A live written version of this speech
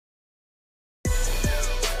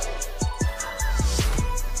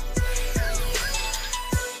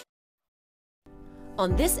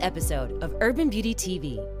On this episode of Urban Beauty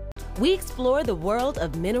TV, we explore the world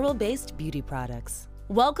of mineral-based beauty products.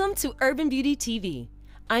 Welcome to Urban Beauty TV.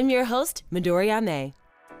 I'm your host, Midori Ame.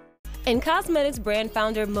 And cosmetics brand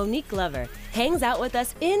founder Monique Glover hangs out with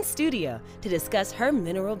us in studio to discuss her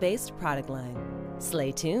mineral-based product line.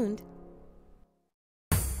 Stay tuned.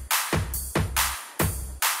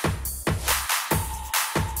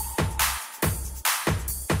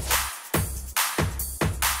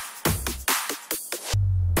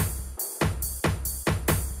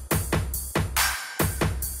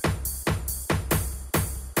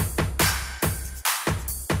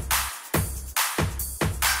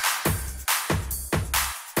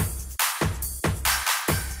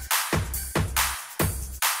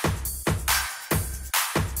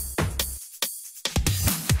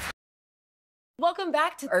 Welcome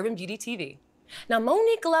back to Urban Beauty TV. Now,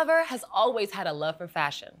 Monique Glover has always had a love for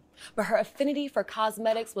fashion, but her affinity for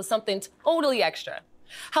cosmetics was something totally extra.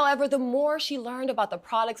 However, the more she learned about the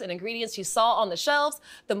products and ingredients she saw on the shelves,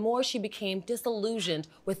 the more she became disillusioned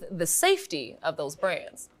with the safety of those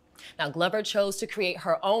brands. Now, Glover chose to create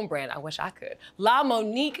her own brand, I wish I could,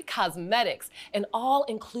 LaMonique Cosmetics, an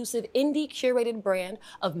all-inclusive indie-curated brand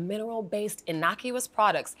of mineral-based innocuous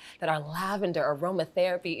products that are lavender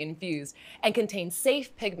aromatherapy-infused and contain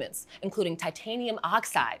safe pigments, including titanium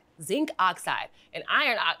oxide, zinc oxide, and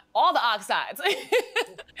iron oxide, all the oxides.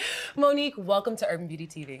 Monique, welcome to Urban Beauty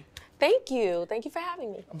TV. Thank you. Thank you for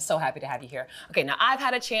having me. I'm so happy to have you here. Okay, now I've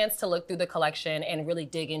had a chance to look through the collection and really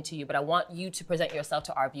dig into you, but I want you to present yourself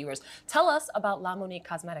to our viewers. Tell us about LaMonique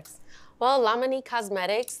Cosmetics. Well, LaMonique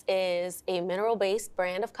Cosmetics is a mineral-based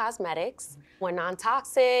brand of cosmetics. We're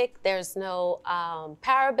non-toxic, there's no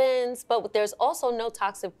parabens, but there's also no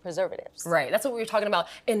toxic preservatives. Right, that's what we were talking about,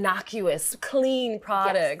 innocuous, clean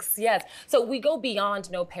products, yes. So we go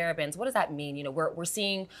beyond no parabens. What does that mean? You know, we're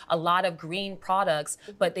seeing a lot of green products,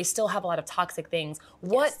 but they still have a lot of toxic things.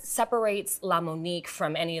 What separates LaMonique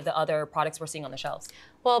from any of the other products we're seeing on the shelves?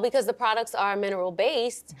 Well, because the products are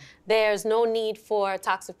mineral-based, there's no need for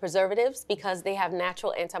toxic preservatives because they have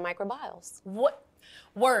natural antimicrobials. What?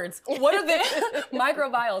 Words. What are the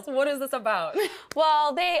microbials? What is this about?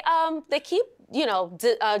 Well, they keep, you know,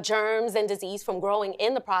 germs and disease from growing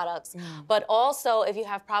in the products, but also if you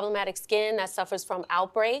have problematic skin that suffers from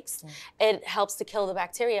outbreaks, it helps to kill the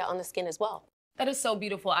bacteria on the skin as well. That is so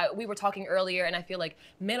beautiful. We were talking earlier, and I feel like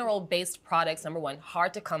mineral-based products, number one,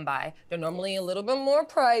 hard to come by. They're normally a little bit more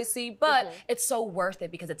pricey, but it's so worth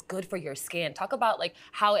it because it's good for your skin. Talk about like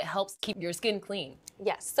how it helps keep your skin clean.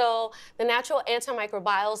 Yes, so the natural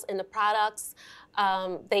antimicrobials in the products,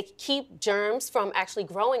 they keep germs from actually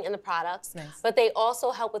growing in the products, but they also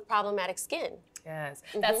help with problematic skin. Yes,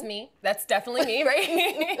 that's me. That's definitely me,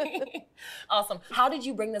 right? Awesome. How did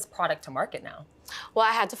you bring this product to market now? Well,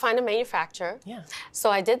 I had to find a manufacturer. Yeah. So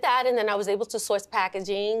I did that, and then I was able to source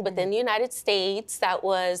packaging within the United States that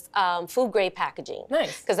was food-grade packaging.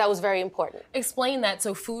 Nice. Because that was very important. Explain that,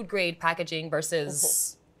 so food-grade packaging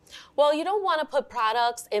versus... Well, you don't want to put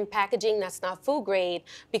products in packaging that's not food grade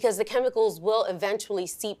because the chemicals will eventually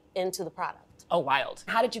seep into the product. Oh, wild.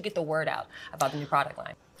 How did you get the word out about the new product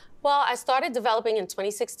line? Well, I started developing in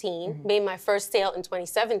 2016, made my first sale in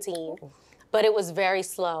 2017, but it was very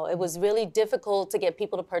slow. It was really difficult to get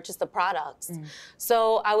people to purchase the products.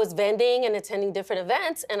 So I was vending and attending different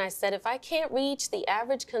events, and I said, if I can't reach the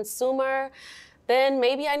average consumer, then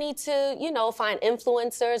maybe I need to, you know, find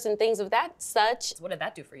influencers and things of that such. What did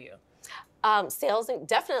that do for you? Sales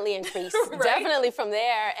definitely increased, definitely from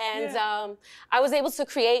there. And I was able to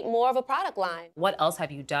create more of a product line. What else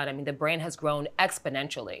have you done? I mean, the brand has grown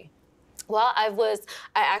exponentially. Well, I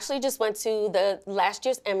actually just went to the last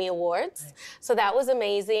year's Emmy Awards. So that was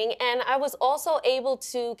amazing. And I was also able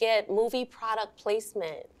to get movie product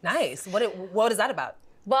placement. Nice. What is that about?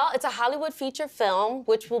 Well, it's a Hollywood feature film,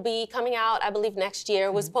 which will be coming out, I believe, next year.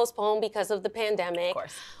 It was postponed because of the pandemic. Of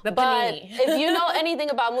course. The but panini. If you know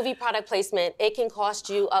anything about movie product placement, it can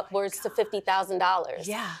cost you upwards to $50,000.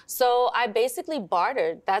 Yeah. So I basically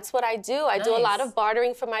bartered. That's what I do. I do a lot of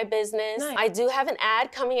bartering for my business. Nice. I do have an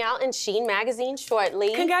ad coming out in Sheen magazine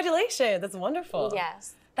shortly. Congratulations. That's wonderful.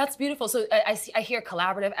 Yes. That's beautiful. So I hear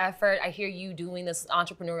collaborative effort. I hear you doing this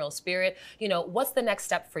entrepreneurial spirit. You know, what's the next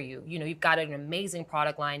step for you? You know, you've got an amazing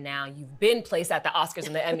product line now. You've been placed at the Oscars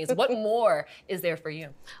and the Emmys. What more is there for you?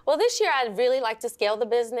 Well, this year I'd really like to scale the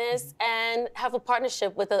business and have a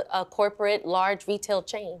partnership with a corporate, large retail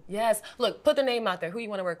chain. Yes. Look, put the name out there. Who you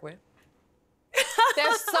want to work with?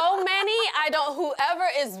 There's so many. Whoever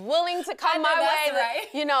is willing to come my way, right?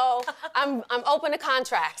 You know, I'm open to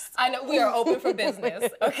contracts. I know we are open for business.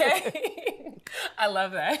 Okay, I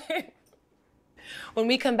love that. When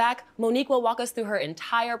we come back, Monique will walk us through her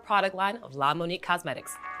entire product line of LaMonique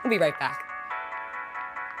Cosmetics. We'll be right back.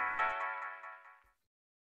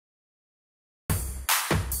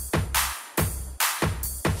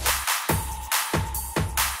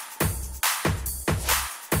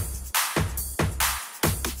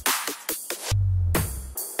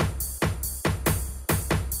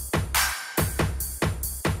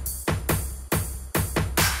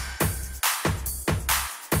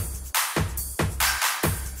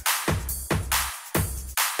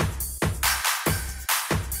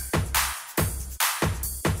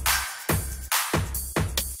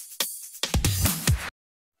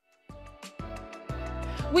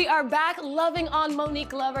 We are back loving on Monique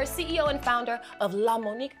Glover, CEO and founder of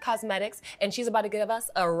LaMonique Cosmetics, and she's about to give us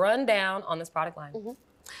a rundown on this product line.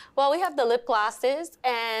 Well, we have the lip glosses,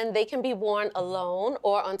 and they can be worn alone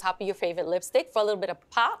or on top of your favorite lipstick for a little bit of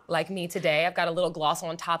pop. Like me today, I've got a little gloss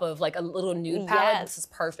on top of like a little nude palette. Yes. This is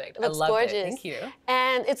perfect. Looks I love gorgeous. it. Thank you.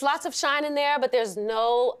 And it's lots of shine in there, but there's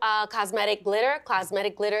no cosmetic glitter.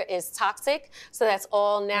 Cosmetic glitter is toxic, so that's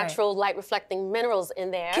all natural light reflecting minerals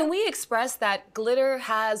in there. Can we express that glitter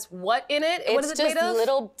has what in it? What is it It's made of? just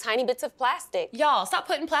little tiny bits of plastic. Y'all, stop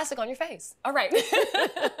putting plastic on your face. All right.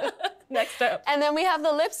 Next up. And then we have the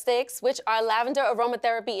lipsticks, which are lavender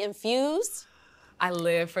aromatherapy infused. I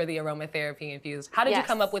live for the aromatherapy infused. How did you Yes.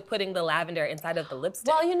 come up with putting the lavender inside of the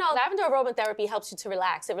lipstick? Well, you know, lavender aromatherapy helps you to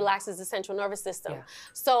relax. It relaxes the central nervous system. Yeah.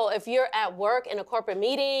 So if you're at work in a corporate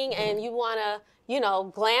meeting and you want to, you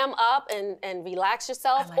know, glam up and relax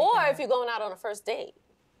yourself, like or that. if you're going out on a first date.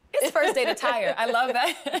 It's first date attire. I love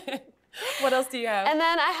that. What else do you have? And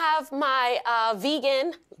then I have my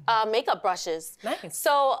vegan makeup brushes. Nice.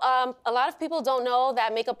 So a lot of people don't know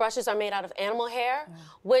that makeup brushes are made out of animal hair,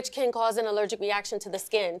 which can cause an allergic reaction to the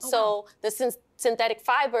skin. So the synthetic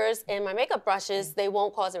fibers in my makeup brushes, they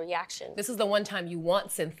won't cause a reaction. This is the one time you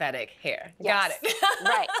want synthetic hair. Yes. Got it.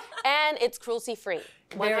 Right. And it's cruelty-free.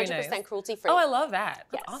 100% Very nice. cruelty-free. Oh, I love that.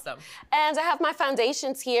 That's Yes. awesome. And I have my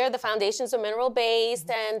foundations here. The foundations are mineral-based.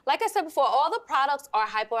 And like I said before, all the products are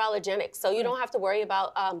hypoallergenic, so you don't have to worry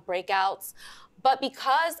about breakouts. But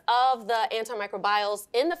because of the antimicrobials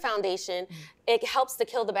in the foundation, it helps to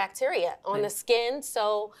kill the bacteria on the skin.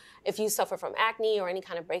 So if you suffer from acne or any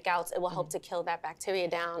kind of breakouts, it will help to kill that bacteria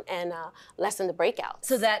down and lessen the breakouts.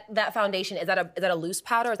 So that foundation, is that a loose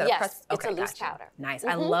powder? Or is that Yes, a pressed? it's a Okay, loose gotcha. powder. Nice.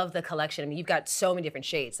 I love the collection. I mean, you've got so many different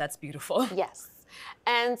shades. That's beautiful. Yes.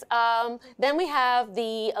 And then we have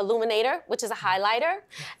the Illuminator, which is a highlighter,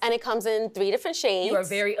 and it comes in 3 different shades. You are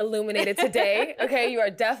very illuminated today. Okay, you are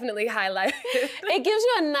definitely highlighted. It gives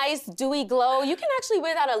you a nice dewy glow. You can actually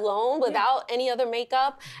wear that alone without any other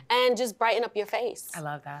makeup and just brighten up your face. I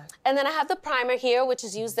love that. And then I have the primer here, which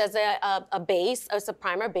is used as a base. It's a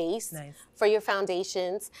primer base Nice. for your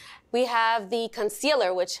foundations. We have the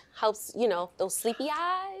concealer, which helps, you know, those sleepy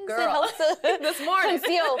eyes. Girl, it helps to this morning.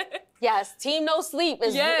 conceal. Yes, team no sleep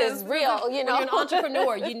is real, you know. When you're an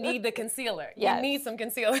entrepreneur, you need the concealer. Yes. You need some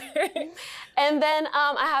concealer. And then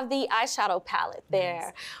I have the eyeshadow palette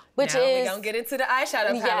there, which now is... we're gonna get into the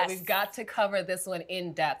eyeshadow palette. Yes. We've got to cover this one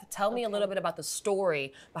in depth. Tell me a little bit about the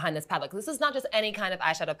story behind this palette, because this is not just any kind of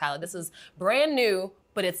eyeshadow palette. This is brand new,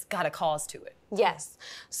 but it's got a cause to it. Yes.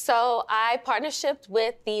 So I partnershiped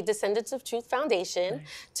with the Descendants of Truth Foundation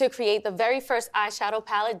to create the very first eyeshadow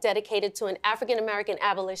palette dedicated to an African-American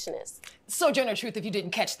abolitionist. Sojourner Truth, if you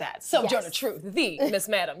didn't catch that. Sojourner Yes. Truth, the Miss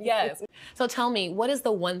Madam, yes. So tell me, what is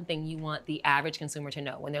the one thing you want the average consumer to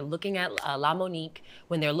know when they're looking at LaMonique,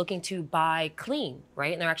 when they're looking to buy clean,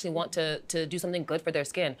 right? And they actually want to do something good for their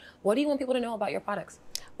skin. What do you want people to know about your products?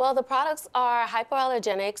 Well, the products are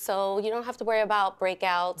hypoallergenic, so you don't have to worry about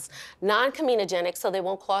breakouts, non-comedogenic, so they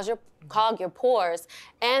won't clog your pores,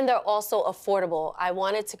 and they're also affordable. I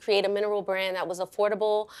wanted to create a mineral brand that was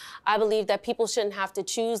affordable. I believe that people shouldn't have to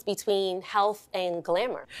choose between health and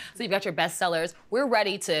glamour. So you've got your best sellers. We're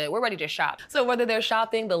ready to shop. So whether they're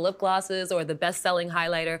shopping the lip glosses or the best-selling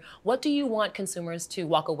highlighter, what do you want consumers to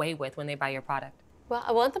walk away with when they buy your product? Well,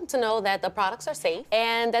 I want them to know that the products are safe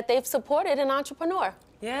and that they've supported an entrepreneur.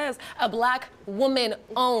 Yes, a Black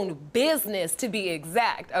woman-owned business, to be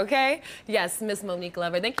exact, okay? Yes, Miss Monique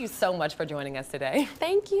Glover, thank you so much for joining us today.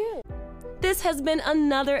 Thank you. This has been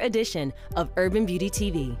another edition of Urban Beauty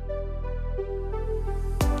TV.